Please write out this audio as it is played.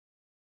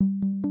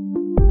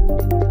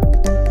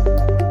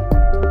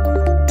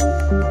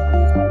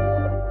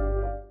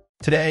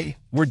Today,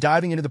 we're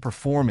diving into the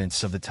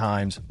performance of the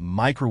Times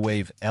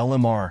microwave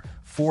LMR400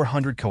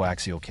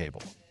 coaxial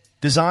cable.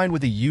 Designed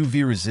with a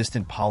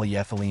UV-resistant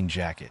polyethylene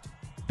jacket,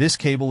 this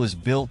cable is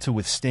built to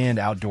withstand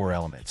outdoor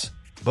elements,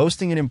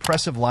 boasting an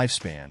impressive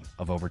lifespan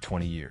of over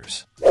 20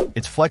 years.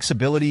 Its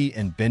flexibility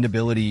and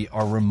bendability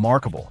are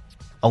remarkable,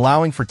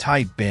 allowing for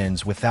tight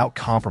bends without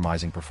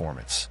compromising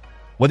performance.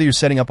 Whether you're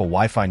setting up a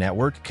Wi-Fi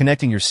network,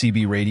 connecting your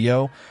CB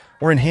radio,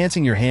 or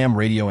enhancing your ham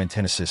radio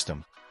antenna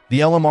system, the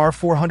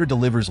LMR400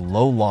 delivers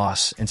low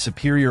loss and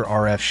superior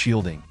RF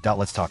shielding.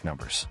 Let's talk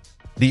numbers.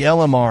 The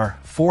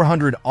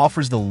LMR400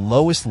 offers the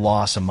lowest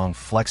loss among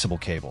flexible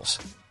cables,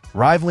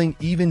 rivaling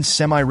even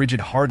semi-rigid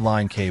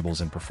hardline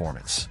cables in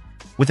performance.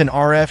 With an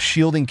RF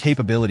shielding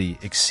capability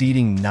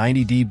exceeding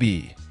 90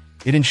 dB,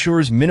 it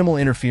ensures minimal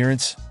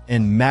interference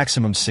and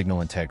maximum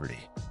signal integrity.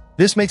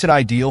 This makes it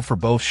ideal for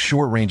both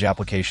short-range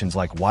applications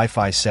like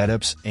Wi-Fi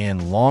setups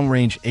and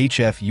long-range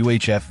HF,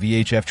 UHF,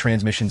 VHF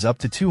transmissions up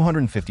to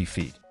 250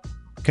 feet.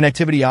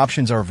 Connectivity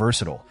options are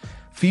versatile,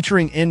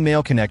 featuring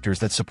in-mail connectors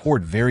that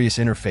support various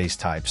interface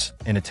types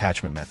and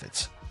attachment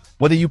methods.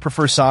 Whether you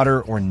prefer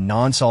solder or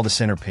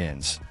non-solder-center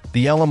pins,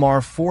 the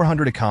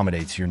LMR400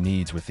 accommodates your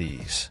needs with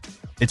ease.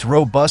 Its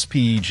robust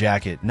PE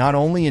jacket not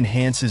only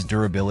enhances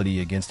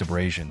durability against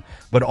abrasion,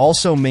 but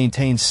also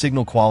maintains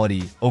signal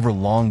quality over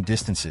long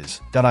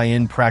distances.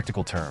 In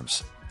practical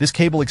terms, this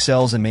cable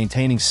excels in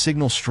maintaining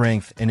signal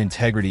strength and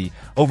integrity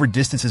over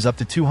distances up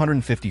to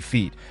 250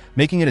 feet,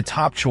 making it a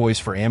top choice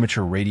for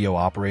amateur radio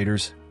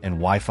operators and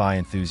Wi-Fi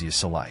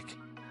enthusiasts alike.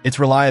 Its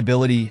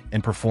reliability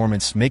and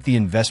performance make the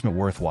investment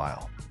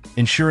worthwhile,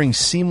 ensuring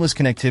seamless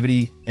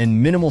connectivity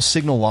and minimal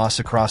signal loss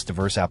across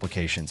diverse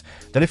applications.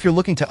 If you're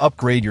looking to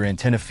upgrade your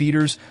antenna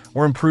feeders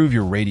or improve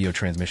your radio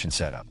transmission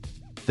setup,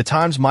 the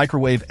Times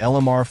microwave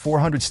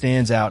LMR400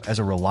 stands out as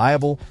a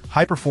reliable,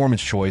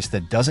 high-performance choice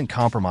that doesn't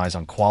compromise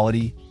on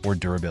quality or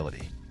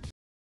durability.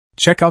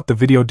 Check out the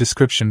video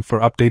description for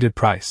updated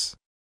price.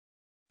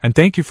 And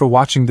thank you for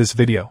watching this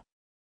video.